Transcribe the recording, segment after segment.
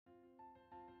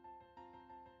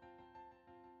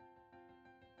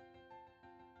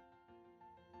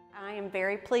I am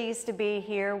very pleased to be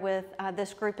here with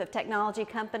this group of technology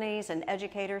companies and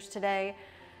educators today,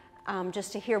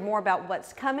 just to hear more about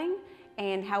what's coming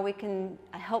and how we can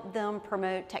help them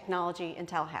promote technology in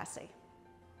Tallahassee.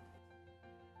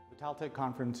 The TalTech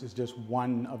Conference is just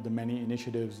one of the many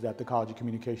initiatives that the College of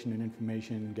Communication and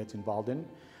Information gets involved in,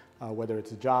 whether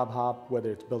it's a job hop,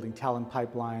 whether it's building talent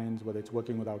pipelines, whether it's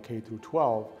working with our K through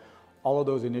 12. All of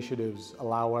those initiatives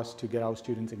allow us to get our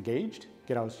students engaged,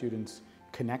 get our students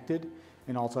connected,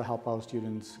 and also help our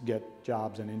students get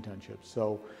jobs and internships.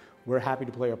 So we're happy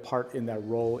to play a part in that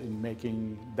role in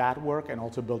making that work and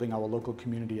also building our local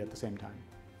community at the same time.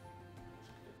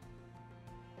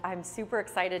 I'm super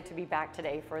excited to be back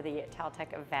today for the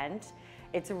TalTech event.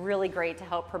 It's really great to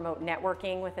help promote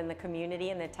networking within the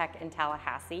community and the tech in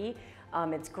Tallahassee.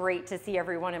 It's great to see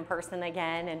everyone in person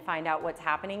again and find out what's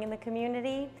happening in the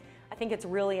community. I think it's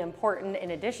really important,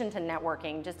 in addition to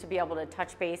networking, just to be able to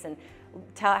touch base and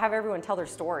have everyone tell their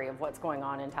story of what's going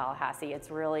on in Tallahassee. It's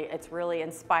really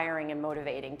inspiring and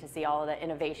motivating to see all of the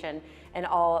innovation and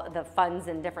all the funds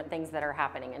and different things that are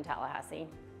happening in Tallahassee.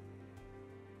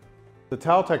 The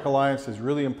TalTech Alliance is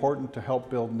really important to help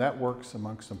build networks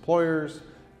amongst employers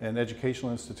and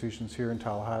educational institutions here in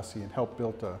Tallahassee and help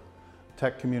build a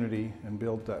tech community and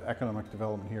build economic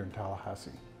development here in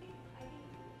Tallahassee.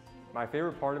 My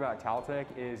favorite part about TalTech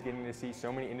is getting to see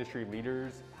so many industry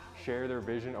leaders share their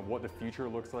vision of what the future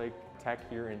looks like tech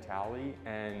here in Tally,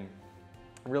 and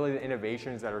really the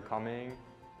innovations that are coming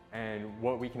and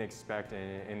what we can expect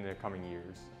in the coming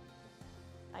years.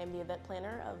 I am the event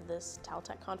planner of this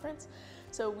TalTech conference.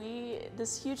 So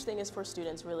this huge thing is for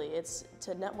students, really. It's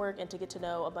to network and to get to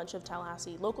know a bunch of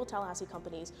local Tallahassee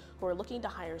companies who are looking to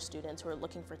hire students, who are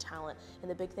looking for talent. And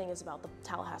the big thing is about the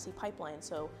Tallahassee pipeline.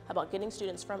 So about getting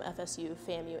students from FSU,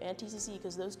 FAMU, and TCC,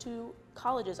 because those two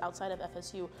colleges outside of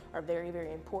FSU are very,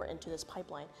 very important to this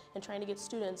pipeline. And trying to get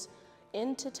students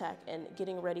into tech and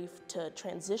getting ready to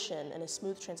transition, and a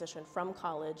smooth transition from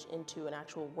college into an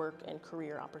actual work and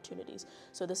career opportunities.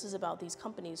 So this is about these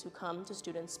companies who come to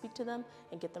students, speak to them,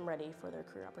 and get them ready for their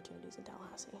career opportunities in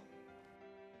Tallahassee.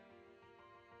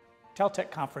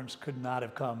 TalTech Conference could not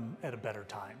have come at a better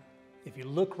time. If you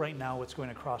look right now what's going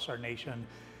across our nation,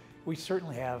 we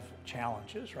certainly have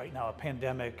challenges. Right now a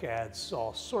pandemic adds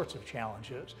all sorts of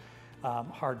challenges,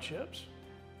 hardships,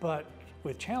 but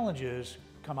with challenges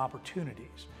come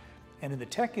opportunities. And in the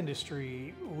tech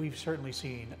industry, we've certainly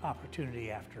seen opportunity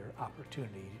after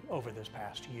opportunity over this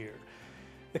past year.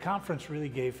 The conference really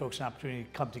gave folks an opportunity to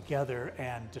come together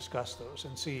and discuss those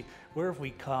and see where have we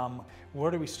come,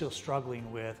 what are we still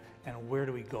struggling with, and where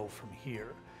do we go from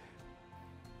here.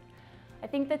 I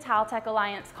think the TalTech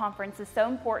Alliance Conference is so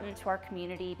important to our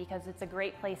community because it's a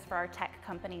great place for our tech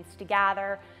companies to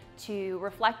gather, to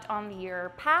reflect on the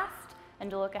year past, and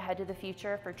to look ahead to the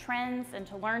future for trends and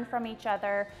to learn from each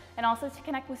other, and also to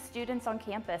connect with students on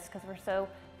campus, because we're so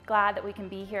glad that we can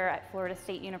be here at Florida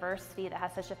State University that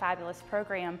has such a fabulous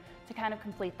program to kind of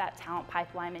complete that talent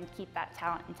pipeline and keep that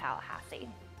talent in Tallahassee.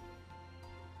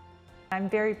 I'm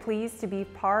very pleased to be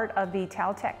part of the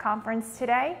TalTech Conference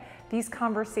today. These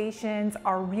conversations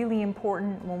are really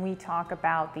important when we talk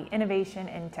about the innovation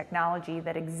and technology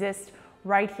that exists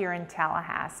right here in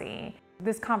Tallahassee.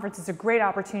 This conference is a great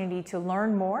opportunity to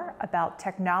learn more about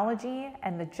technology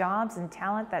and the jobs and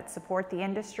talent that support the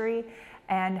industry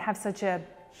and have such a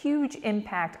huge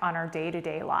impact on our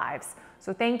day-to-day lives.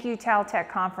 So thank you, TalTech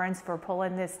Conference, for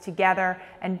pulling this together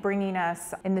and bringing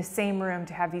us in the same room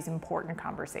to have these important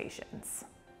conversations.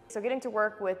 So getting to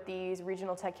work with these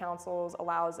regional tech councils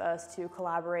allows us to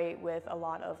collaborate with a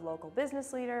lot of local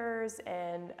business leaders,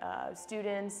 and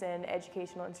students and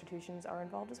educational institutions are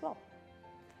involved as well.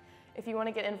 If you want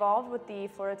to get involved with the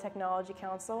Florida Technology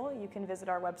Council, you can visit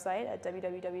our website at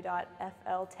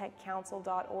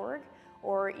www.fltechcouncil.org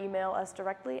or email us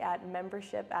directly at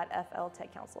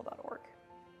membership@fltechcouncil.org.